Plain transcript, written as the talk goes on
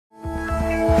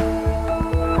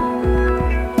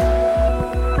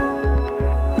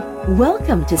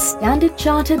Welcome to Standard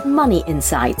Chartered Money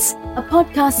Insights, a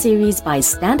podcast series by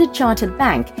Standard Chartered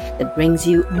Bank that brings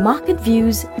you market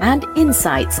views and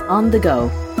insights on the go.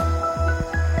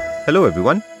 Hello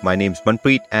everyone, my name's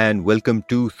Manpreet and welcome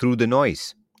to Through the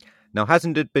Noise. Now,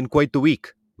 hasn't it been quite the week?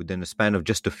 Within a span of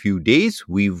just a few days,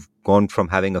 we've gone from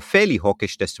having a fairly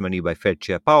hawkish testimony by Fed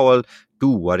Chair Powell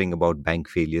to worrying about bank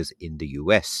failures in the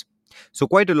US. So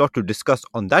quite a lot to discuss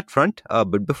on that front.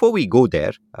 But before we go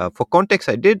there, for context,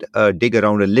 I did dig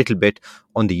around a little bit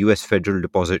on the US Federal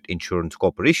Deposit Insurance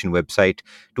Corporation website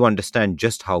to understand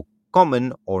just how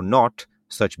common or not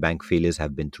such bank failures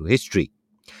have been through history.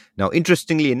 Now,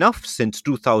 interestingly enough, since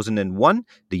 2001,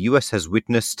 the US has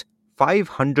witnessed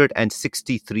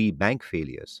 563 bank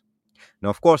failures. Now,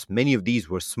 of course, many of these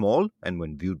were small, and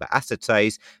when viewed by asset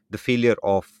size, the failure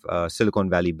of Silicon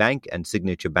Valley Bank and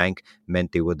Signature Bank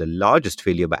meant they were the largest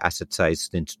failure by asset size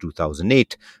since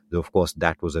 2008, though, of course,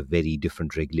 that was a very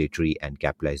different regulatory and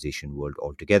capitalization world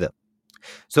altogether.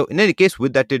 So, in any case,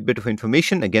 with that bit of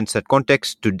information against that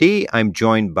context, today I'm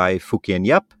joined by Phu Kien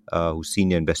Yap, who's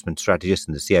Senior Investment Strategist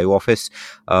in the CIO office,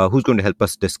 who's going to help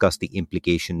us discuss the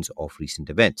implications of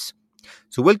recent events.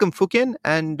 So welcome, Phu Kien.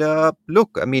 And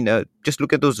just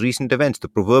look at those recent events, the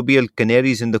proverbial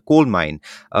canaries in the coal mine.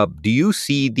 Do you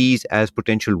see these as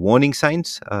potential warning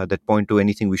signs that point to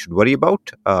anything we should worry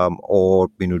about? Or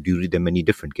do you read them any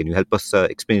different? Can you help us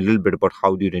explain a little bit about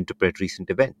how do you interpret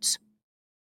recent events?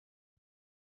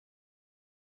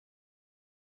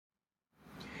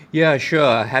 Yeah,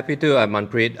 sure. Happy to,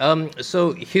 Manpreet.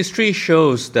 So history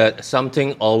shows that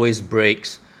something always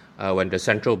breaks when the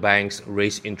central banks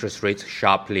raise interest rates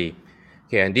sharply.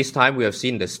 Okay, and this time we have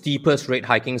seen the steepest rate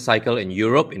hiking cycle in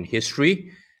Europe in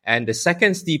history and the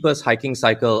second steepest hiking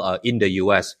cycle in the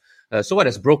US. So what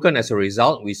has broken as a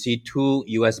result? We see two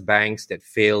US banks that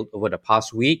failed over the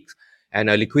past week and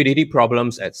liquidity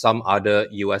problems at some other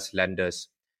US lenders.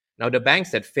 Now, the banks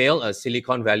that fail,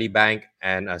 Silicon Valley Bank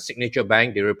and Signature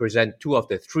Bank, they represent two of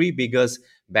the three biggest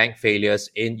bank failures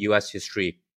in US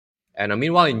history. And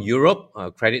meanwhile, in Europe,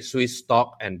 Credit Suisse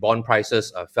stock and bond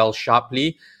prices fell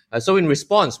sharply. So in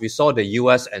response, we saw the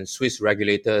US and Swiss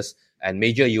regulators and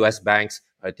major US banks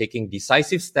taking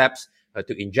decisive steps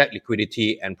to inject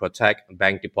liquidity and protect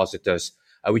bank depositors,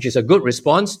 which is a good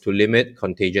response to limit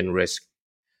contagion risk.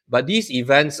 But these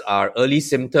events are early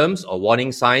symptoms or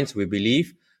warning signs, we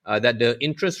believe, that the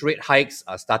interest rate hikes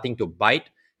are starting to bite,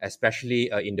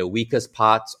 especially in the weakest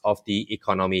parts of the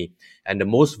economy. And the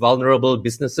most vulnerable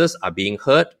businesses are being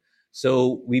hurt.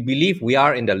 So we believe we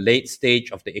are in the late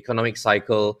stage of the economic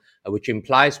cycle, which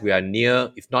implies we are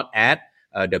near, if not at,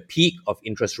 the peak of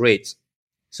interest rates.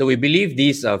 So we believe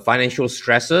these financial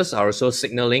stresses are also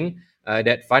signaling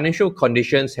that financial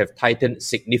conditions have tightened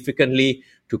significantly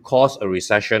to cause a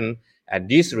recession. And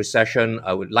this recession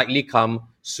would likely come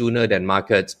sooner than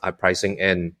markets are pricing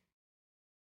in.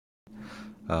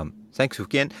 Thanks, Phu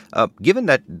Kien. Given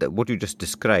that what you just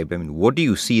described, what do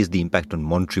you see as the impact on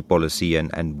monetary policy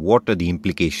and what are the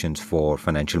implications for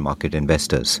financial market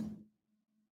investors?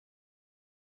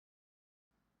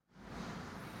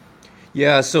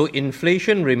 Yeah, so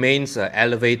inflation remains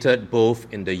elevated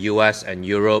both in the US and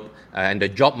Europe, and the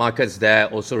job markets there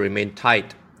also remain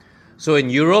tight. So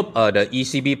in Europe, the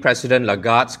ECB President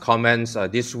Lagarde's comments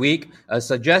this week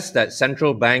suggest that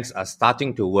central banks are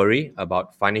starting to worry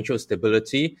about financial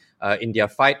stability in their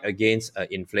fight against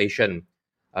inflation.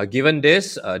 Given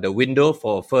this, the window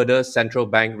for further central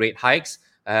bank rate hikes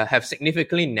have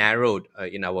significantly narrowed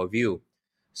in our view.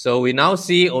 So we now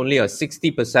see only a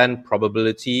 60%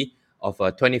 probability of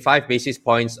a 25 basis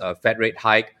points Fed rate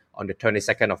hike on the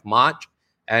 22nd of March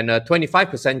and a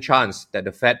 25% chance that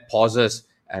the Fed pauses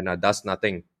and does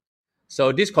nothing.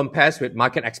 So this compares with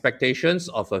market expectations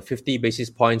of a 50 basis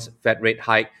points Fed rate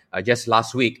hike just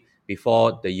last week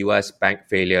before the US bank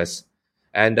failures.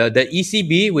 And the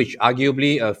ECB, which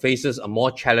arguably faces a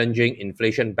more challenging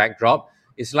inflation backdrop,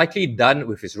 is likely done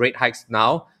with its rate hikes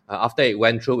now after it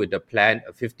went through with the planned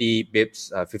 50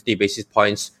 basis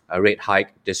points rate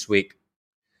hike this week.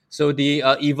 So the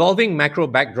evolving macro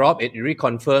backdrop, it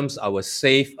reconfirms our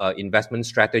safe investment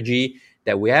strategy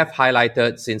that we have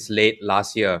highlighted since late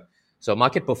last year. So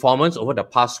market performance over the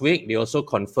past week, they also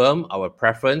confirm our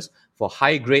preference for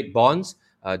high-grade bonds,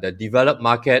 the developed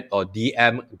market or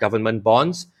DM government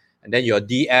bonds, and then your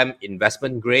DM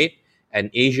investment grade and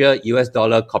Asia US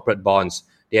dollar corporate bonds.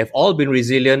 They have all been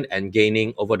resilient and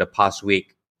gaining over the past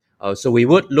week. So we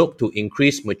would look to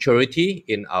increase maturity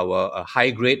in our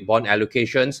high-grade bond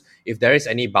allocations if there is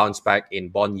any bounce back in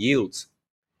bond yields.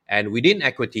 And within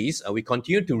equities, we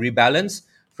continue to rebalance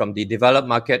from the developed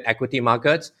market equity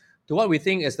markets to what we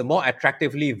think is the more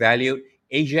attractively valued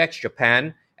Asia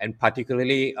Japan, and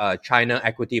particularly China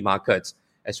equity markets,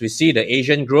 as we see the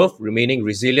Asian growth remaining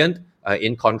resilient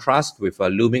in contrast with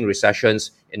looming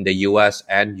recessions in the US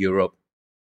and Europe.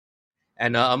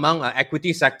 And among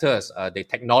equity sectors, the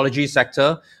technology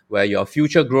sector, where your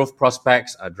future growth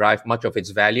prospects drive much of its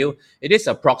value, it is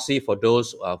a proxy for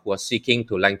those who are seeking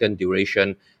to lengthen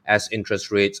duration as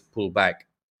interest rates pull back.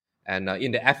 And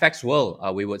in the FX world,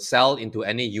 we would sell into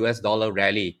any US dollar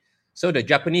rally. So the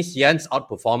Japanese yen's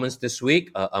outperformance this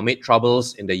week, amid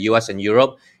troubles in the US and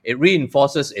Europe, it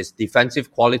reinforces its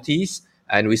defensive qualities,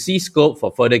 and we see scope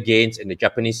for further gains in the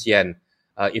Japanese yen.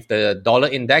 If the dollar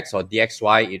index or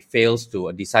DXY it fails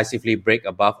to decisively break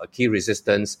above a key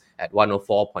resistance at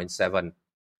 104.7.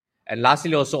 And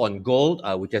lastly, also on gold,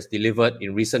 which has delivered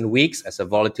in recent weeks as a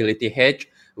volatility hedge,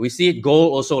 we see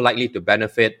gold also likely to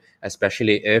benefit,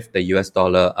 especially if the US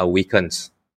dollar weakens.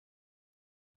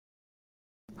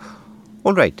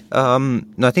 All right.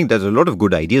 Now, I think there's a lot of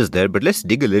good ideas there, but let's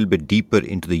dig a little bit deeper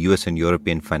into the US and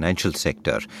European financial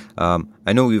sector.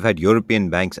 I know we've had European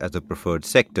banks as a preferred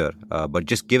sector, but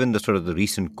just given the sort of the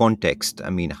recent context, I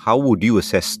mean, how would you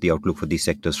assess the outlook for these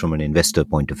sectors from an investor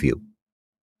point of view?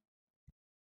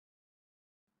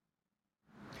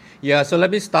 Yeah, so let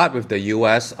me start with the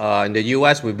US. In the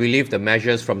US, we believe the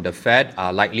measures from the Fed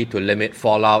are likely to limit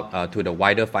fallout to the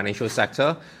wider financial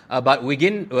sector. But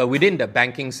within the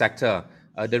banking sector,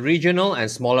 the regional and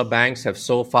smaller banks have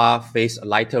so far faced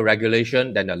lighter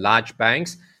regulation than the large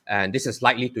banks, and this is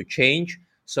likely to change.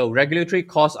 So regulatory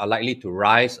costs are likely to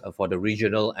rise for the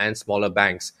regional and smaller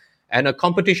banks. And a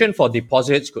competition for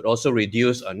deposits could also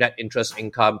reduce net interest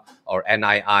income, or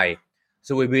NII.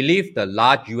 So we believe the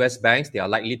large US banks, they are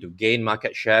likely to gain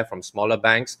market share from smaller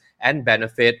banks and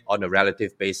benefit on a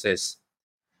relative basis.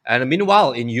 And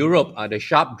meanwhile, in Europe, the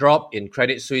sharp drop in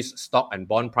Credit Suisse stock and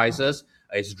bond prices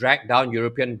is dragged down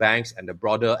European banks and the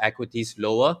broader equities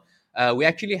lower. We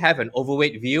actually have an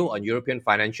overweight view on European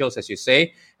financials, as you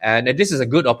say, and this is a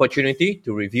good opportunity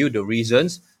to review the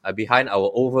reasons behind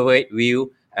our overweight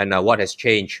view and what has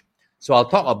changed. So I'll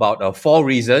talk about 4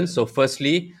 reasons. So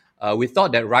firstly, we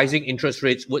thought that rising interest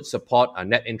rates would support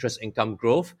net interest income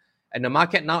growth, and the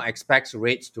market now expects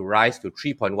rates to rise to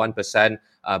 3.1%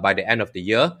 by the end of the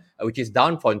year, which is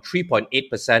down from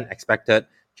 3.8% expected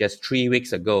just 3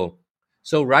 weeks ago.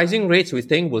 So rising rates, we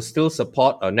think, will still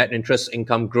support net interest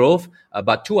income growth,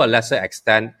 but to a lesser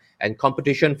extent, and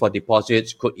competition for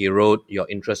deposits could erode your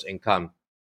interest income.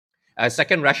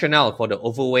 Second rationale for the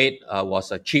overweight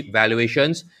was cheap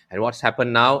valuations, and what's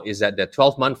happened now is that the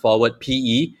 12-month forward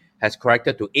PE has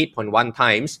corrected to 8.1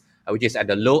 times, which is at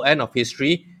the low end of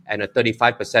history and a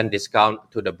 35%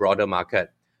 discount to the broader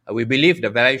market. We believe the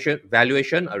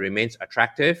valuation remains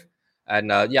attractive,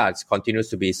 and it continues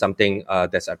to be something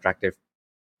that's attractive.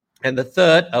 And the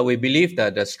third, we believe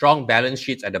that the strong balance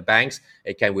sheets at the banks,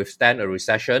 it can withstand a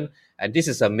recession, and this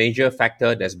is a major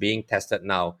factor that's being tested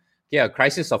now. A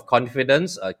crisis of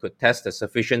confidence could test the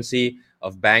sufficiency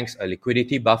of banks'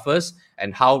 liquidity buffers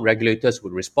and how regulators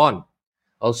would respond.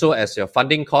 Also, as your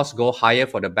funding costs go higher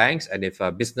for the banks, and if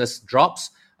business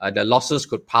drops, the losses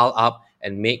could pile up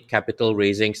and make capital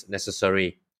raisings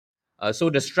necessary. So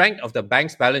the strength of the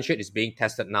bank's balance sheet is being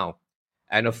tested now.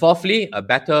 And fourthly, a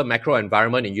better macro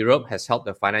environment in Europe has helped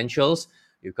the financials.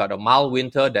 You've got a mild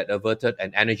winter that averted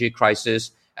an energy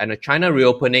crisis, and a China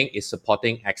reopening is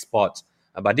supporting exports.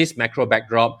 But this macro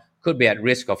backdrop could be at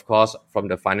risk, of course, from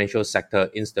the financial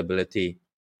sector instability.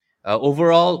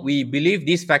 Overall, we believe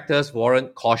these factors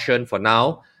warrant caution for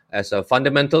now, as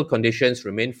fundamental conditions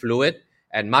remain fluid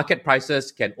and market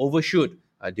prices can overshoot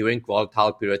during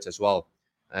volatile periods as well.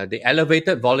 The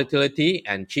elevated volatility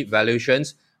and cheap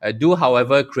valuations do,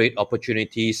 however, create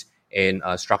opportunities in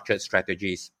structured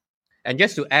strategies. And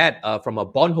just to add, from a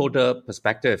bondholder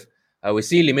perspective, we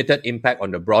see limited impact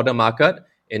on the broader market.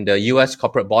 In the US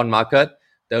corporate bond market,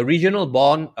 the regional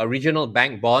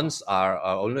bank bonds are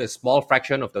only a small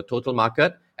fraction of the total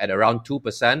market at around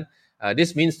 2%.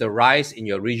 This means the rise in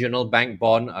your regional bank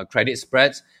bond credit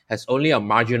spreads has only a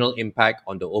marginal impact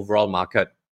on the overall market.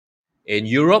 In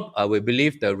Europe, we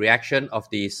believe the reaction of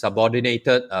the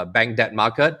subordinated bank debt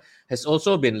market has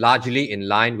also been largely in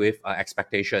line with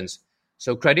expectations.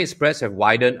 So credit spreads have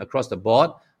widened across the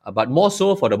board, but more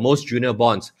so for the most junior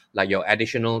bonds, like your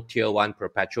additional Tier 1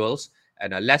 perpetuals,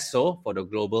 and less so for the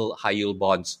global high-yield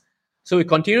bonds. So we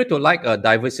continue to like a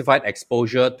diversified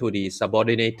exposure to the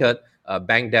subordinated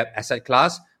bank debt asset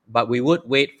class, but we would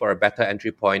wait for a better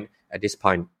entry point at this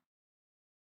point.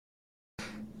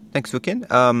 Thanks, Vikin.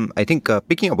 I think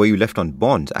picking up where you left on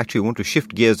bonds, actually, I want to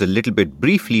shift gears a little bit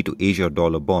briefly to Asia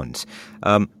dollar bonds.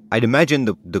 I'd imagine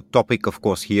the topic, of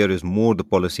course, here is more the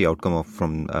policy outcome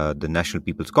from the National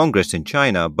People's Congress in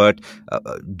China. But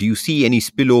do you see any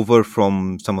spillover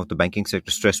from some of the banking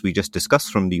sector stress we just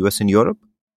discussed from the US and Europe?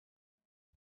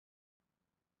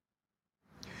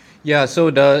 Yeah, so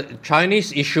the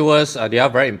Chinese issuers, they are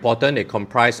very important. They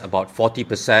comprise about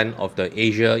 40% of the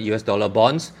Asia US dollar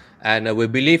bonds. And we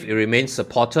believe it remains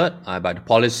supported by the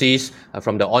policies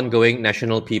from the ongoing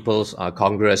National People's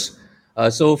Congress.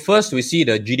 So first, we see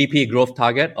the GDP growth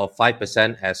target of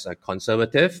 5% as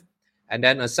conservative. And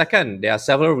then second, there are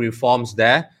several reforms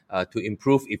there to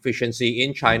improve efficiency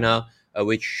in China,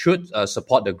 which should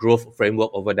support the growth framework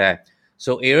over there.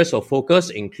 So areas of focus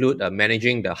include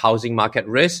managing the housing market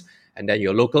risk, and then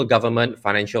your local government,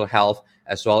 financial health,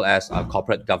 as well as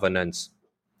corporate governance.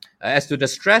 As to the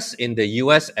stress in the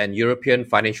US and European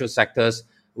financial sectors,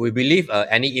 we believe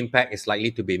any impact is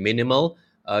likely to be minimal.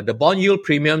 The bond yield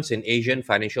premiums in Asian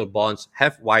financial bonds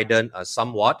have widened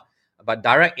somewhat, but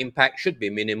direct impact should be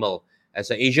minimal,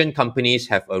 as Asian companies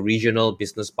have a regional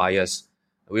business bias.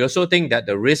 We also think that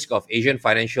the risk of Asian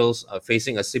financials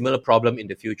facing a similar problem in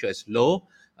the future is low.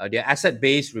 Their asset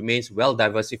base remains well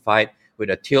diversified with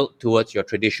a tilt towards your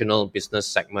traditional business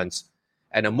segments.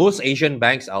 And most Asian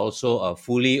banks are also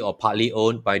fully or partly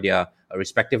owned by their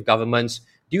respective governments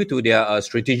due to their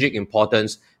strategic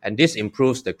importance, and this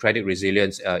improves the credit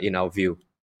resilience in our view.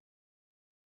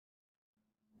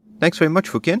 Thanks very much,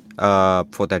 Fukian,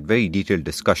 for that very detailed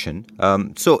discussion.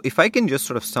 So if I can just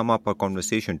sort of sum up our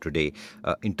conversation today,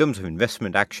 in terms of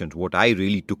investment actions, what I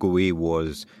really took away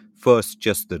was first,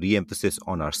 just the re-emphasis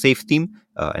on our safe theme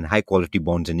and high-quality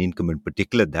bonds and income in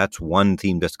particular. That's one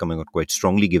theme that's coming out quite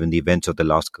strongly given the events of the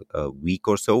last week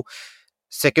or so.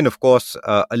 Second, of course,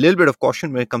 a little bit of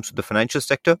caution when it comes to the financial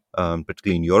sector,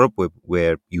 particularly in Europe,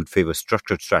 where you'd favor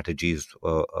structured strategies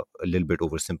a little bit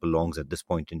over simple longs at this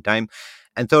point in time.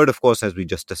 And third, of course, as we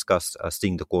just discussed,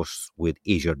 staying the course with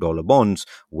Asia dollar bonds,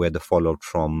 where the fallout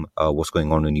from what's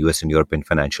going on in US and European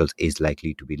financials is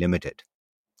likely to be limited.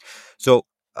 So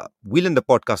we'll end the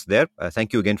podcast there.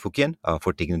 Thank you again, Fukian,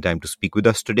 for taking the time to speak with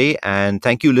us today. And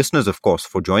thank you, listeners, of course,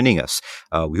 for joining us.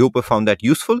 We hope you found that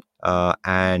useful.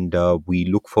 And we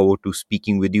look forward to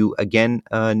speaking with you again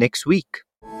next week.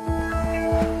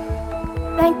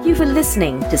 Thank you for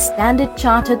listening to Standard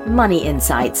Chartered Money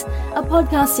Insights, a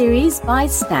podcast series by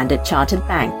Standard Chartered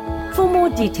Bank. For more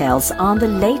details on the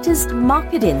latest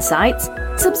market insights,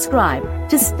 subscribe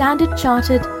to Standard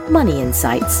Chartered Money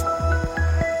Insights.